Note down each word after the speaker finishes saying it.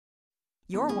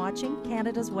You're watching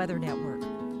Canada's Weather Network.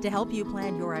 To help you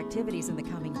plan your activities in the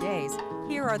coming days,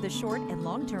 here are the short and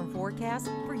long-term forecasts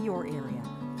for your area.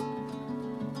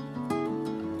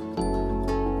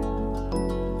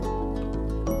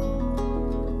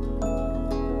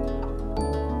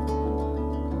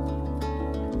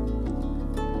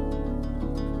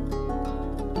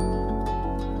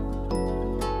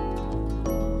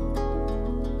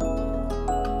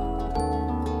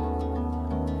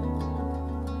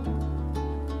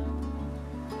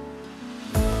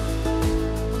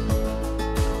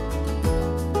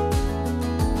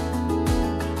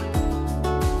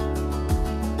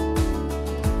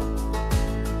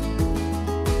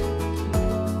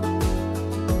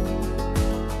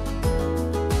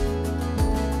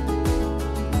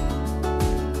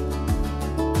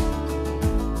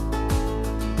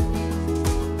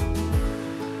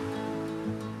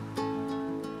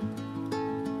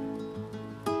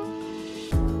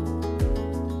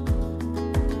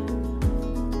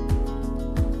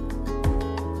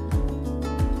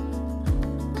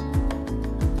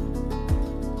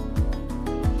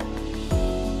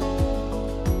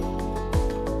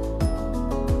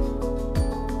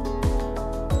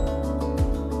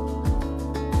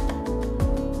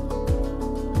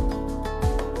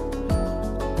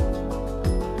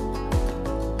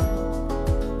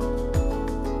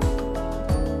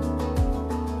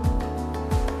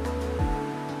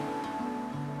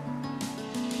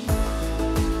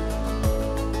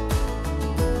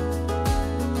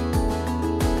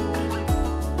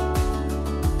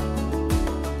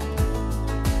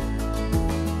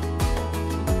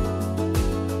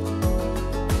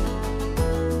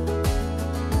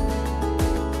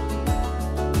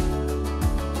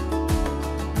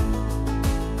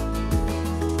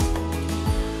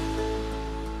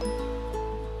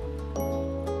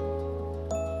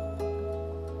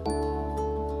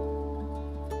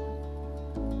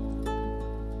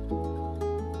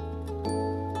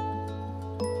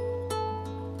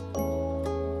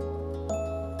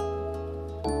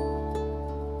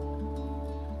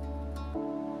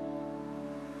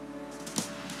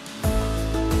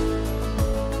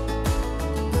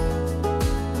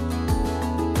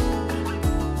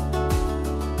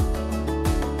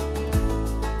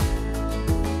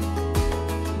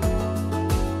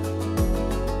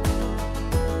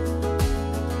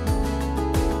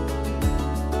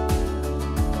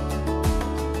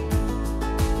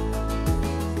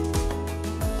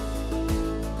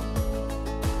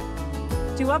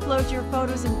 To upload your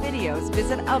photos and videos,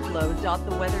 visit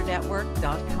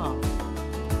upload.theweathernetwork.com.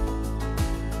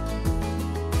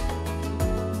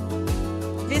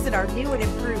 Visit our new and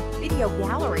improved video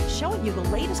gallery showing you the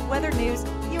latest weather news,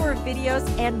 newer videos,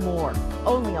 and more.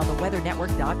 Only on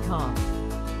theweathernetwork.com.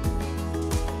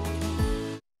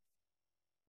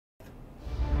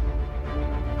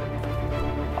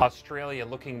 Australia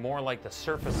looking more like the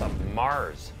surface of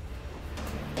Mars.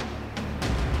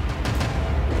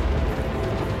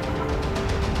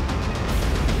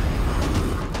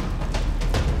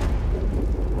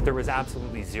 There was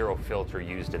absolutely zero filter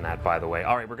used in that, by the way.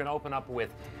 All right, we're going to open up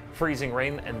with freezing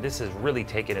rain, and this has really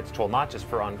taken its toll, not just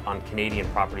on Canadian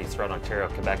properties throughout Ontario,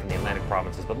 Quebec, and the Atlantic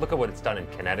provinces, but look at what it's done in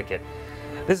Connecticut.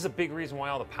 This is a big reason why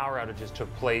all the power outages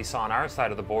took place on our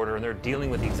side of the border, and they're dealing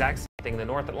with the exact same thing in the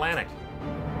North Atlantic.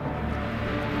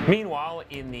 Meanwhile,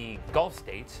 in the Gulf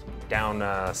states, down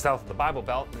south of the Bible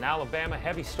Belt, in Alabama,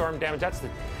 heavy storm damage. That's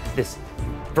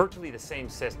virtually the same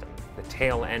system. The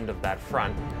tail end of that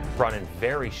front brought in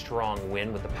very strong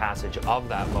wind with the passage of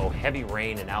that low. Heavy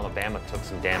rain in Alabama took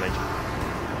some damage,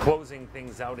 closing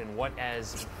things out in what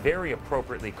is very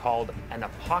appropriately called an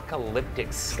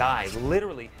apocalyptic sky.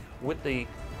 Literally, with the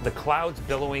clouds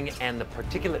billowing and the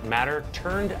particulate matter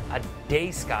turned a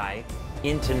day sky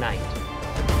into night.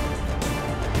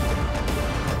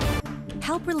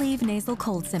 Help relieve nasal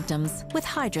cold symptoms with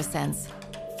HydroSense.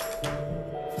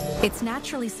 Its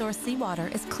naturally sourced seawater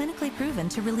is clinically proven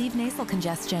to relieve nasal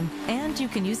congestion, and you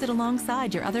can use it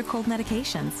alongside your other cold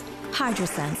medications.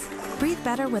 HydroSense. Breathe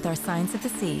better with our Science of the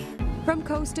Sea. From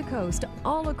coast to coast,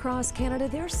 all across Canada,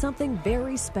 there's something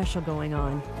very special going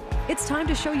on. It's time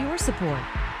to show your support.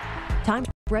 Time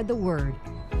to spread the word.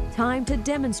 Time to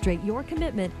demonstrate your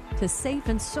commitment to safe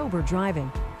and sober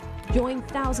driving. Join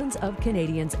thousands of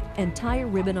Canadians and tie a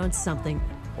ribbon on something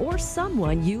or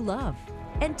someone you love.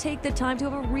 And take the time to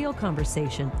have a real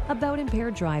conversation about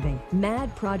impaired driving.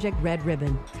 MAD Project Red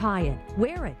Ribbon. Tie it,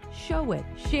 wear it, show it,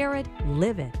 share it,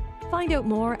 live it. Find out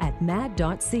more at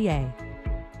mad.ca.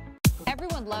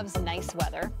 Everyone loves nice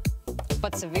weather,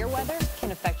 but severe weather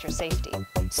can affect your safety.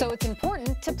 So it's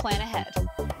important to plan ahead.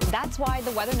 That's why the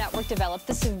Weather Network developed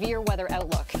the Severe Weather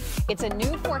Outlook. It's a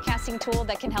new forecasting tool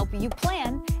that can help you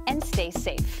plan and stay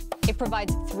safe. It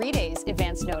provides 3 days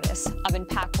advance notice of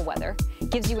impactful weather,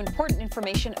 gives you important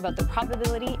information about the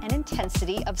probability and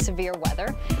intensity of severe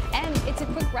weather, and it's a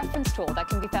quick reference tool that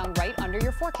can be found right under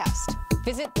your forecast.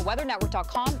 Visit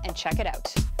theweathernetwork.com and check it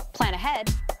out. Plan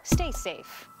ahead, stay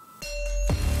safe.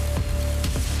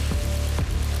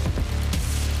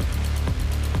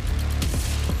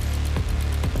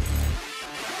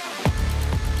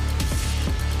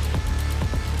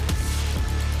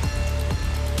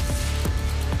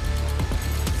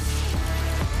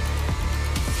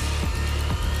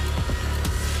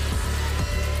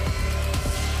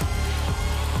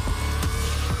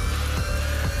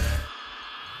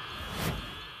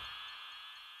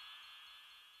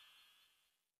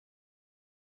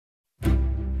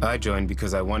 I joined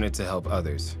because I wanted to help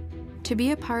others. To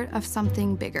be a part of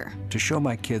something bigger. To show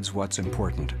my kids what's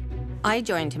important. I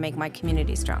joined to make my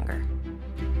community stronger.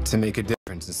 To make a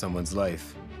difference in someone's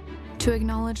life. To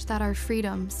acknowledge that our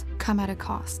freedoms come at a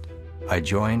cost. I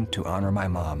joined to honor my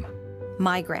mom.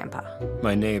 My grandpa.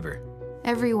 My neighbor.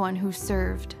 Everyone who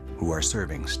served. Who are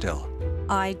serving still.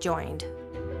 I joined.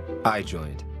 I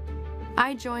joined.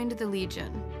 I joined the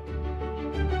Legion.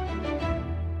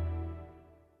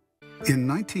 In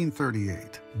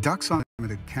 1938, Ducks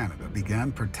Unlimited Canada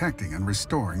began protecting and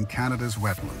restoring Canada's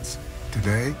wetlands.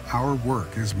 Today, our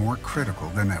work is more critical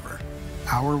than ever.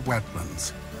 Our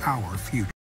wetlands, our future.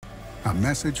 A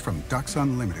message from Ducks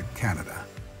Unlimited Canada.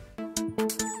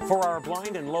 For our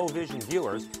blind and low vision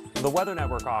viewers, the Weather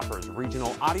Network offers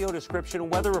regional audio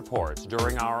description weather reports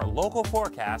during our local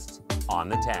forecasts on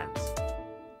the 10s.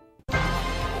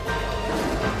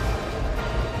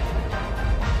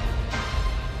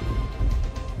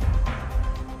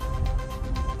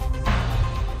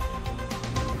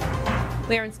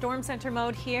 We are in Storm Center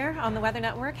mode here on the Weather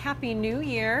Network. Happy New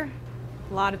Year.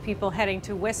 A lot of people heading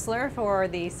to Whistler for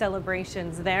the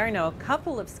celebrations there. I know a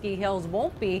couple of ski hills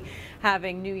won't be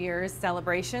having New Year's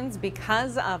celebrations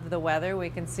because of the weather. We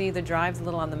can see the drives a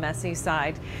little on the messy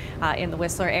side in the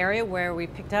Whistler area where we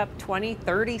picked up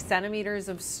 20-30 centimeters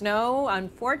of snow.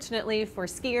 Unfortunately for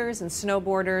skiers and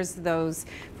snowboarders, those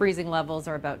freezing levels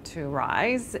are about to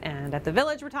rise. And at the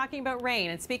Village, we're talking about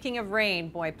rain. And speaking of rain,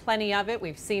 boy, plenty of it.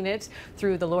 We've seen it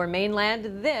through the lower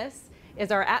mainland. This is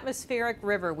our atmospheric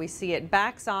river. We see it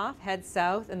backs off, heads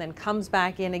south, and then comes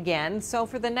back in again. So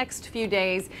for the next few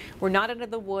days, we're not into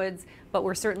the woods, but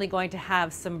we're certainly going to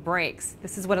have some breaks.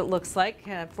 This is what it looks like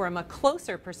from a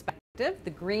closer perspective. The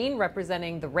green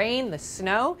representing the rain, the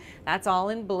snow, that's all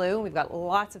in blue. We've got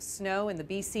lots of snow in the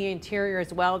BC interior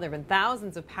as well. There have been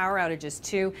thousands of power outages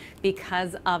too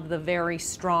because of the very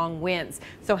strong winds.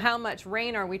 So how much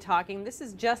rain are we talking? This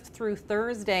is just through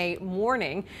Thursday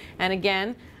morning. And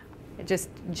again, it just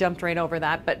jumped right over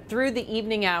that. But through the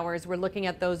evening hours, we're looking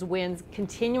at those winds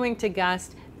continuing to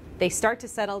gust. They start to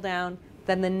settle down.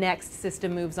 Then the next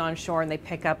system moves on shore and they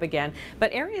pick up again.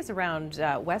 But areas around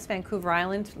West Vancouver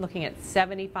Island looking at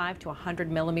 75 to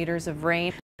 100 millimeters of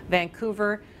rain.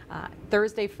 Vancouver,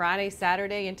 Thursday, Friday,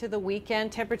 Saturday into the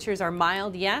weekend. Temperatures are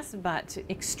mild, yes, but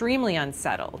extremely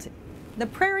unsettled. The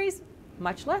prairies,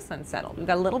 much less unsettled. We've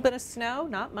got a little bit of snow,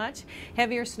 not much.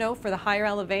 Heavier snow for the higher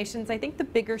elevations. I think the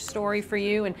bigger story for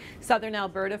you in southern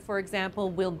Alberta, for example,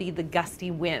 will be the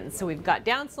gusty winds. So we've got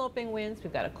downsloping winds,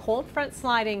 we've got a cold front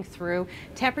sliding through.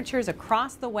 Temperatures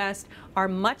across the west are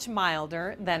much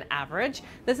milder than average.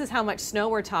 This is how much snow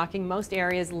we're talking. Most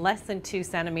areas less than 2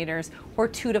 centimeters or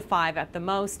 2 to 5 at the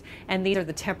most. And these are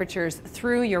the temperatures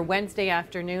through your Wednesday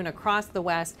afternoon across the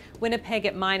west. Winnipeg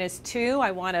at -2. I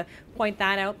want to point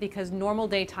that out because normal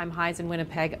daytime highs in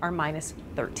Winnipeg are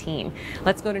 -13.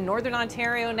 Let's go to Northern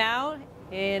Ontario now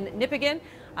in Nipigon.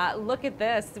 Look at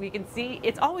this. We can see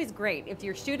it's always great if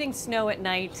you're shooting snow at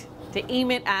night to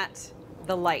aim it at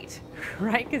the light,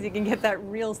 right? Because you can get that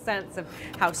real sense of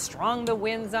how strong the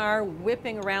winds are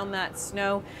whipping around that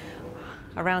snow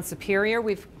around Superior.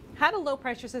 We've had a low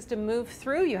pressure system move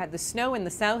through. You had the snow in the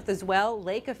south as well.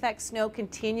 Lake effect snow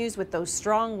continues with those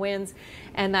strong winds,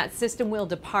 and that system will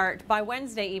depart. By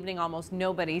Wednesday evening, almost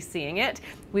nobody's seeing it.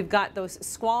 We've got those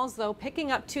squalls, though,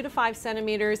 picking up 2 to 5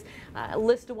 centimeters.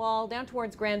 Listowel down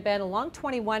towards Grand Bend along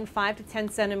 21, 5 to 10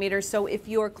 centimeters. So if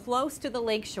you're close to the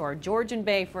lakeshore, Georgian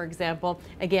Bay, for example,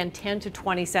 again, 10 to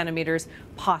 20 centimeters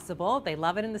possible. They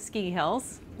love it in the ski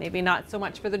hills, maybe not so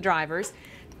much for the drivers.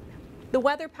 The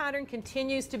weather pattern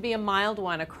continues to be a mild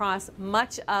one across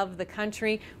much of the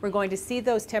country. We're going to see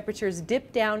those temperatures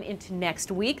dip down into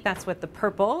next week. That's what the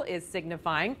purple is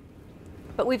signifying.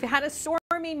 But we've had a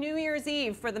stormy New Year's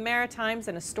Eve for the Maritimes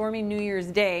and a stormy New Year's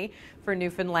Day for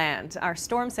Newfoundland. Our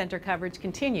Storm Center coverage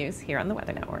continues here on the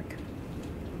Weather Network.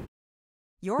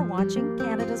 You're watching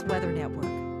Canada's Weather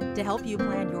Network. To help you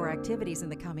plan your activities in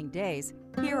the coming days,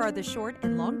 here are the short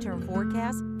and long-term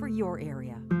forecasts for your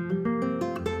area.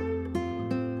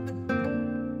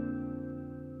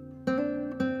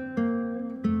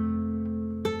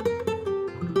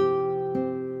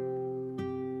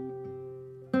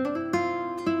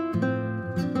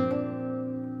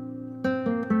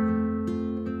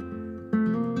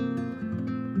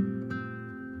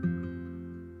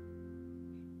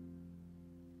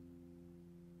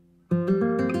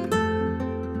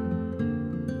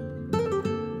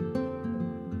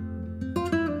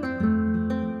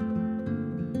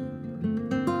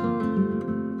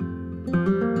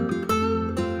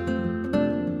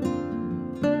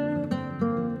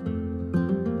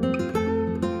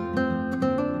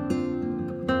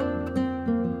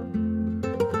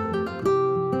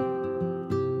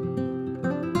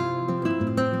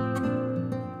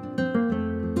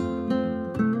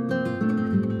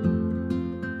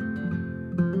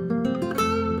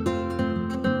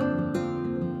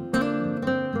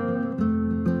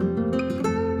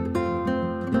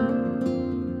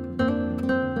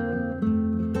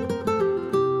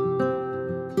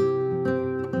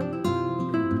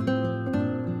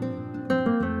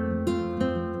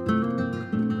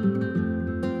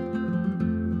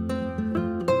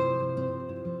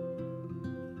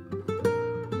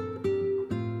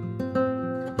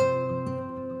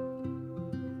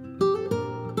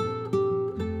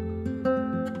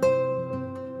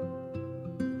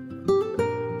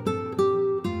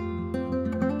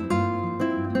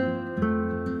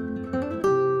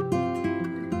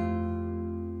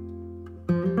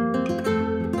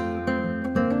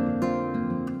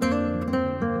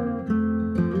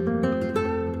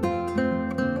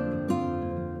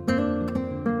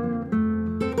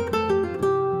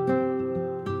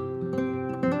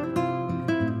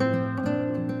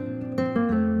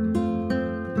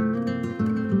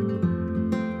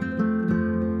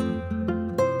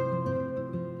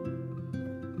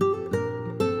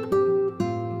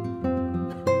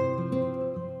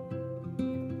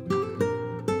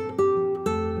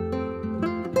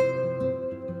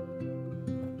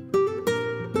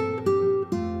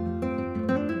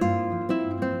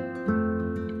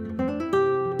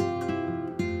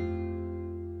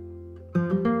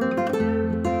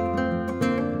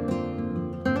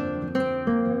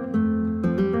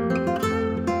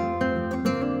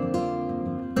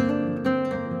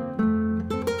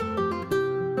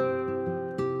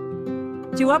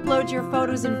 To upload your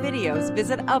photos and videos,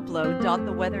 visit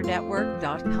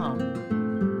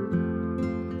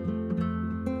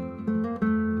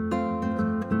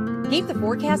upload.theweathernetwork.com. Keep the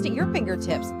forecast at your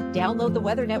fingertips. Download the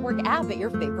Weather Network app at your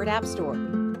favorite app store.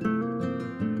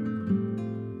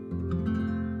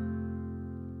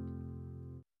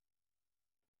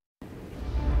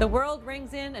 The world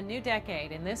rings in a new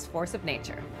decade in this force of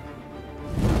nature.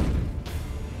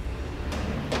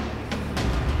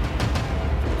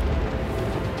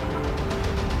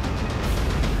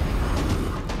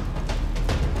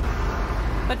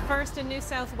 But first, in New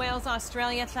South Wales,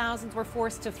 Australia, thousands were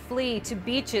forced to flee to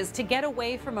beaches to get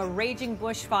away from a raging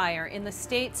bushfire in the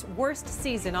state's worst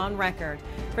season on record.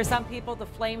 For some people, the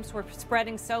flames were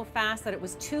spreading so fast that it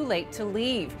was too late to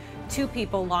leave. 2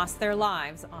 people lost their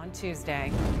lives on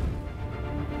Tuesday.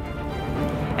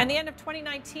 And the end of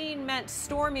 2019 meant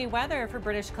stormy weather for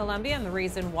British Columbia, and the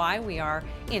reason why we are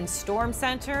in storm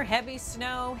center. Heavy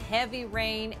snow, heavy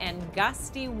rain, and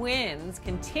gusty winds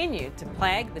continued to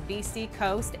plague the BC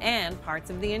coast and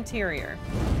parts of the interior.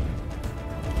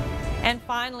 And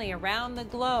finally, around the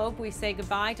globe, we say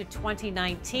goodbye to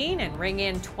 2019 and ring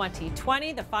in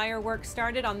 2020. The fireworks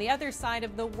started on the other side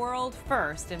of the world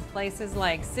first in places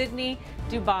like Sydney,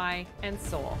 Dubai, and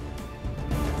Seoul.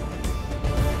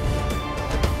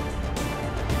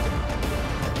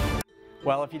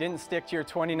 Well, if you didn't stick to your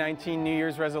 2019 New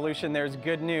Year's resolution, there's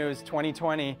good news.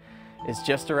 2020 is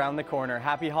just around the corner.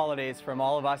 Happy holidays from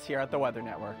all of us here at the Weather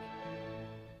Network.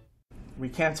 We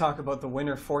can't talk about the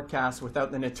winter forecast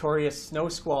without the notorious snow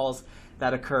squalls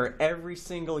that occur every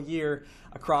single year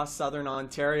across southern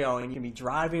Ontario. And you can be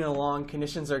driving along,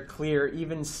 conditions are clear,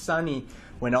 even sunny,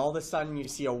 when all of a sudden you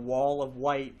see a wall of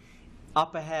white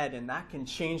up ahead, and that can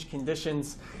change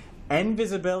conditions and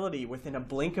visibility within a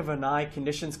blink of an eye.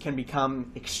 Conditions can become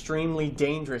extremely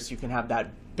dangerous. You can have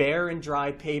that bare and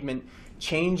dry pavement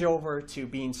change over to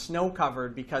being snow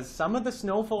covered, because some of the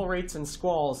snowfall rates and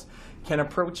squalls can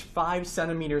approach 5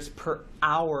 centimeters per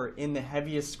hour in the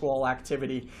heaviest squall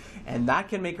activity, and that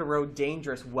can make a road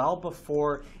dangerous well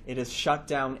before it is shut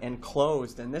down and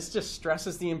closed. And this just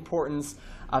stresses the importance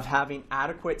of having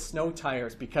adequate snow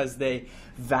tires, because they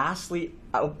vastly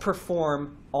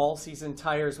outperform all-season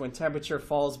tires when temperature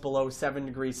falls below 7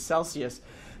 degrees Celsius.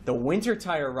 The winter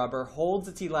tire rubber holds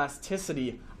its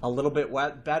elasticity a little bit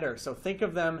better, so think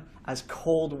of them as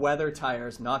cold weather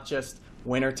tires, not just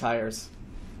winter tires.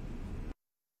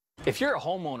 If you're a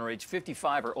homeowner age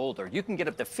 55 or older, you can get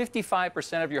up to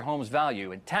 55% of your home's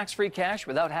value in tax-free cash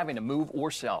without having to move or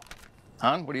sell.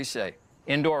 Hon, what do you say?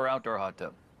 Indoor or outdoor hot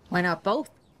tub? Why not both?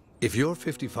 If you're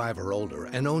 55 or older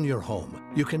and own your home,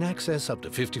 you can access up to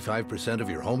 55% of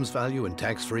your home's value in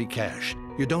tax-free cash.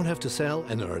 You don't have to sell,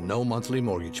 and there are no monthly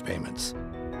mortgage payments.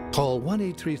 Call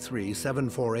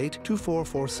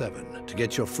 1-833-748-2447 to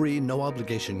get your free,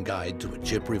 no-obligation guide to a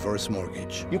CHIP reverse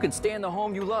mortgage. You can stay in the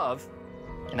home you love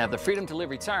and have the freedom to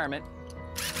live retirement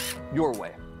your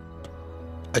way.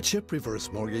 A CHIP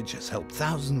reverse mortgage has helped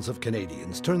thousands of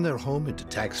Canadians turn their home into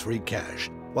tax-free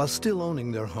cash while still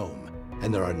owning their home,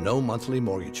 and there are no monthly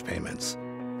mortgage payments.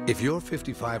 If you're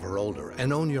 55 or older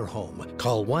and own your home,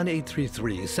 call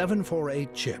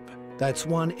 1-833-748-CHIP. That's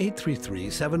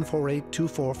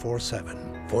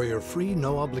 1-833-748-2447 for your free,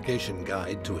 no-obligation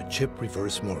guide to a CHIP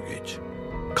reverse mortgage.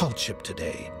 Call CHIP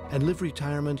today and live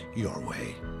retirement your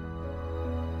way.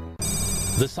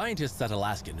 The scientists at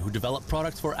Alaskan who develop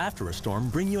products for after a storm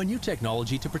bring you a new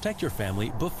technology to protect your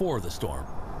family before the storm.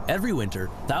 Every winter,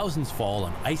 thousands fall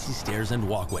on icy stairs and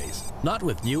walkways, not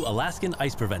with new Alaskan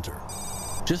Ice Preventer.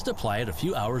 Just apply it a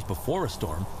few hours before a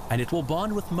storm, and it will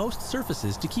bond with most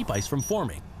surfaces to keep ice from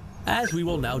forming, as we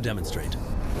will now demonstrate.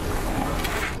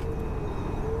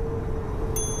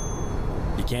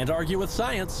 You can't argue with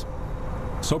science.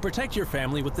 So protect your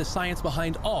family with the science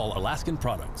behind all Alaskan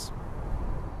products.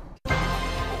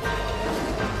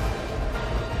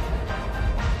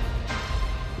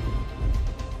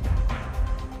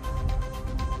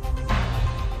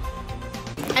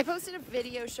 I posted a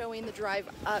video showing the drive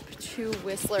up to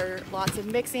Whistler, lots of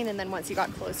mixing, and then once you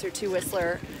got closer to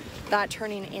Whistler, that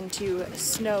turning into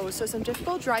snow. So some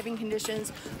difficult driving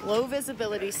conditions, low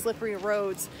visibility, slippery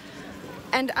roads.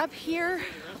 And up here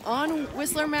on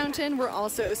Whistler Mountain, we're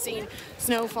also seeing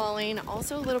snow falling,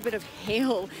 also a little bit of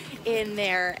hail in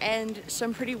there, and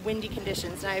some pretty windy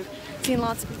conditions. And I've seen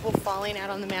lots of people falling out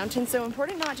on the mountain, so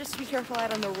important not just to be careful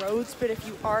out on the roads, but if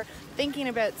you are thinking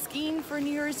about skiing for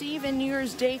New Year's Eve and New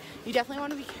Year's Day, you definitely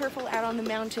want to be careful out on the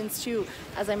mountains too.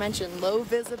 As I mentioned, low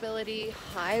visibility,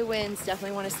 high winds,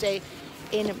 definitely want to stay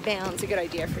in bounds. A good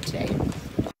idea for today.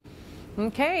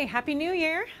 Okay, Happy New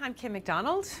Year. I'm Kim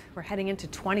McDonald. We're heading into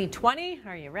 2020.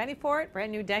 Are you ready for it?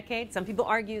 Brand new decade. Some people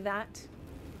argue that.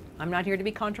 I'm not here to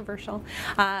be controversial.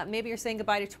 Maybe you're saying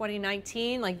goodbye to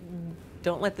 2019, like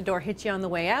don't let the door hit you on the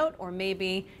way out, or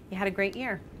maybe you had a great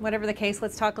year. Whatever the case,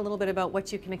 let's talk a little bit about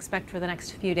what you can expect for the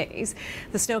next few days.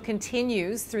 The snow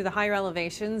continues through the higher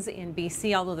elevations in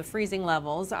BC, although the freezing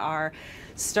levels are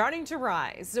starting to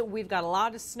rise. We've got a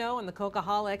lot of snow in the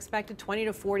Coquihalla, expected 20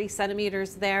 to 40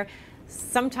 centimeters there.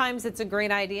 Sometimes it's a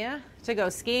great idea to go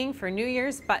skiing for New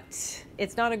Year's, but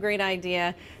it's not a great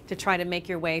idea to try to make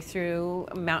your way through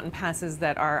mountain passes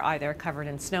that are either covered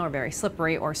in snow or very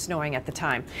slippery or snowing at the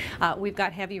time. We've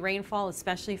got heavy rainfall,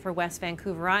 especially for West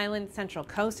Vancouver Island. Central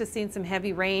Coast has seen some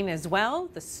heavy rain as well.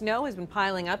 The snow has been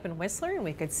piling up in Whistler, and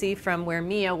we could see from where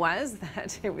Mia was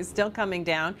that it was still coming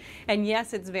down. And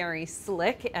yes, it's very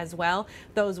slick as well.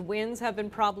 Those winds have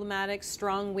been problematic,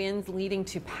 strong winds leading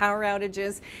to power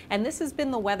outages. And this has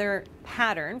been the weather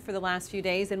pattern for the last few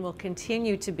days and will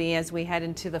continue to be as we head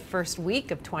into the first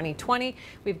week of 2020.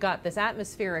 We've got this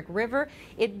atmospheric river.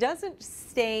 It doesn't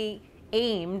stay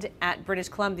aimed at British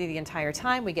Columbia the entire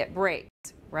time. We get breaks,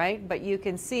 right? But you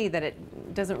can see that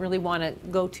it doesn't really want to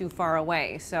go too far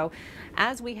away. So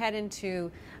as we head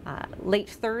into late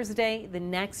Thursday, the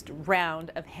next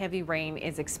round of heavy rain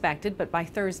is expected, but by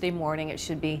Thursday morning it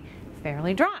should be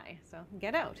fairly dry. So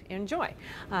get out, enjoy.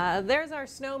 There's our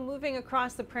snow moving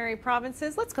across the prairie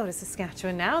provinces. Let's go to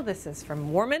Saskatchewan now. This is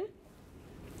from Warman.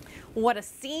 What a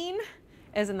scene.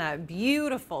 Isn't that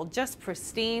beautiful? Just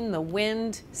pristine, the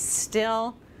wind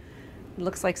still.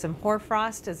 Looks like some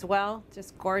hoarfrost as well.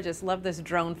 Just gorgeous. Love this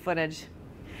drone footage.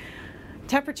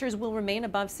 Temperatures will remain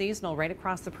above seasonal right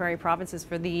across the Prairie provinces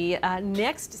for the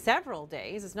next several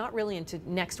days. It's not really into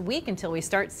next week until we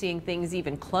start seeing things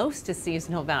even close to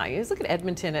seasonal values. Look at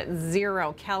Edmonton at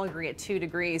 0, Calgary at 2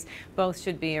 degrees. Both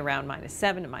should be around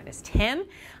 -7 to -10.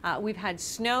 We've had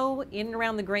snow in and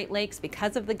around the Great Lakes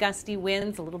because of the gusty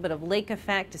winds, a little bit of lake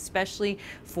effect, especially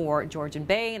for Georgian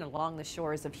Bay and along the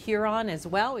shores of Huron as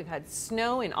well. We've had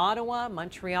snow in Ottawa,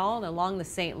 Montreal, and along the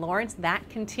St. Lawrence. That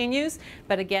continues,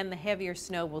 but again, the heavier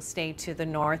snow will stay to the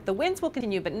north. The winds will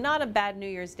continue, but not a bad New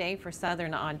Year's Day for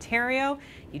southern Ontario.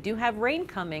 You do have rain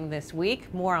coming this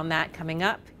week. More on that coming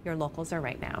up. Your locals are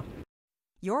right now.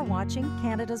 You're watching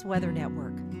Canada's Weather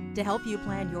Network. To help you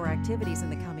plan your activities in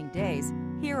the coming days,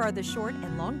 here are the short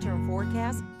and long-term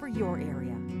forecasts for your area.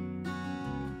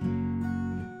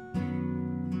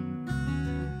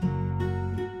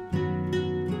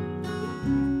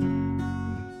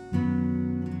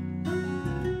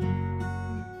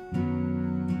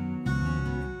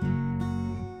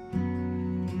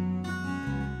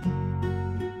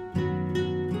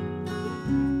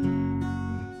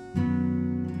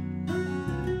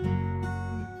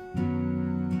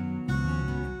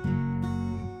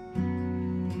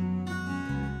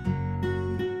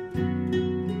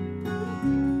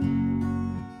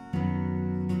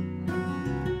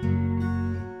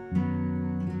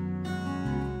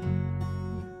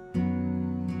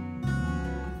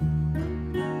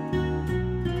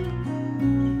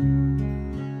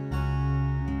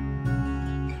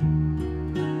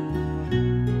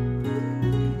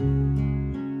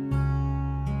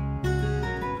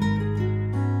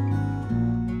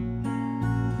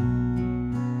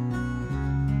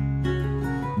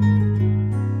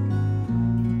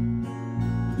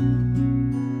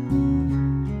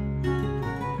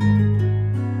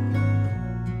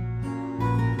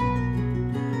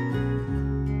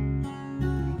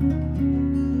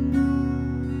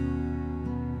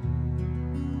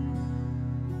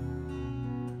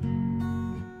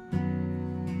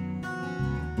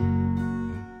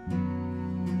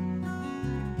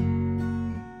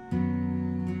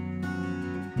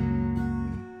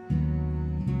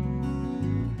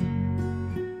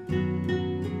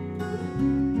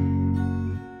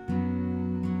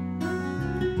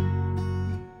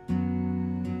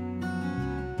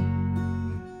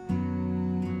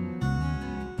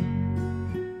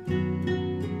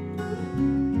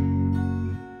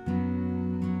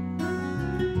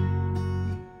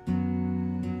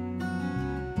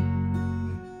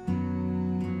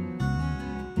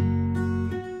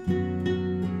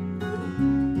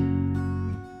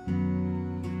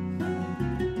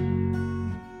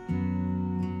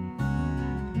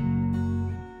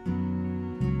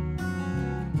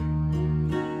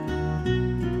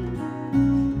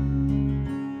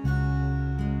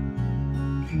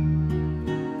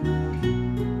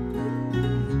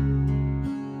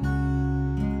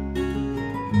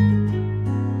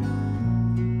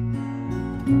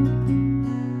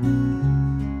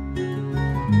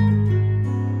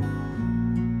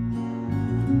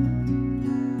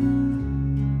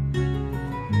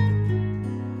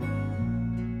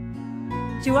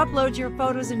 To upload your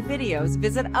photos and videos,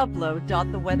 visit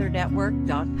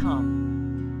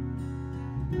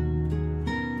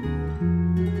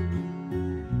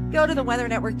upload.theweathernetwork.com. Go to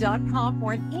theweathernetwork.com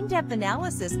for an in-depth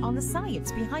analysis on the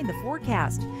science behind the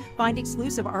forecast. Find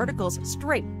exclusive articles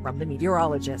straight from the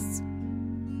meteorologists.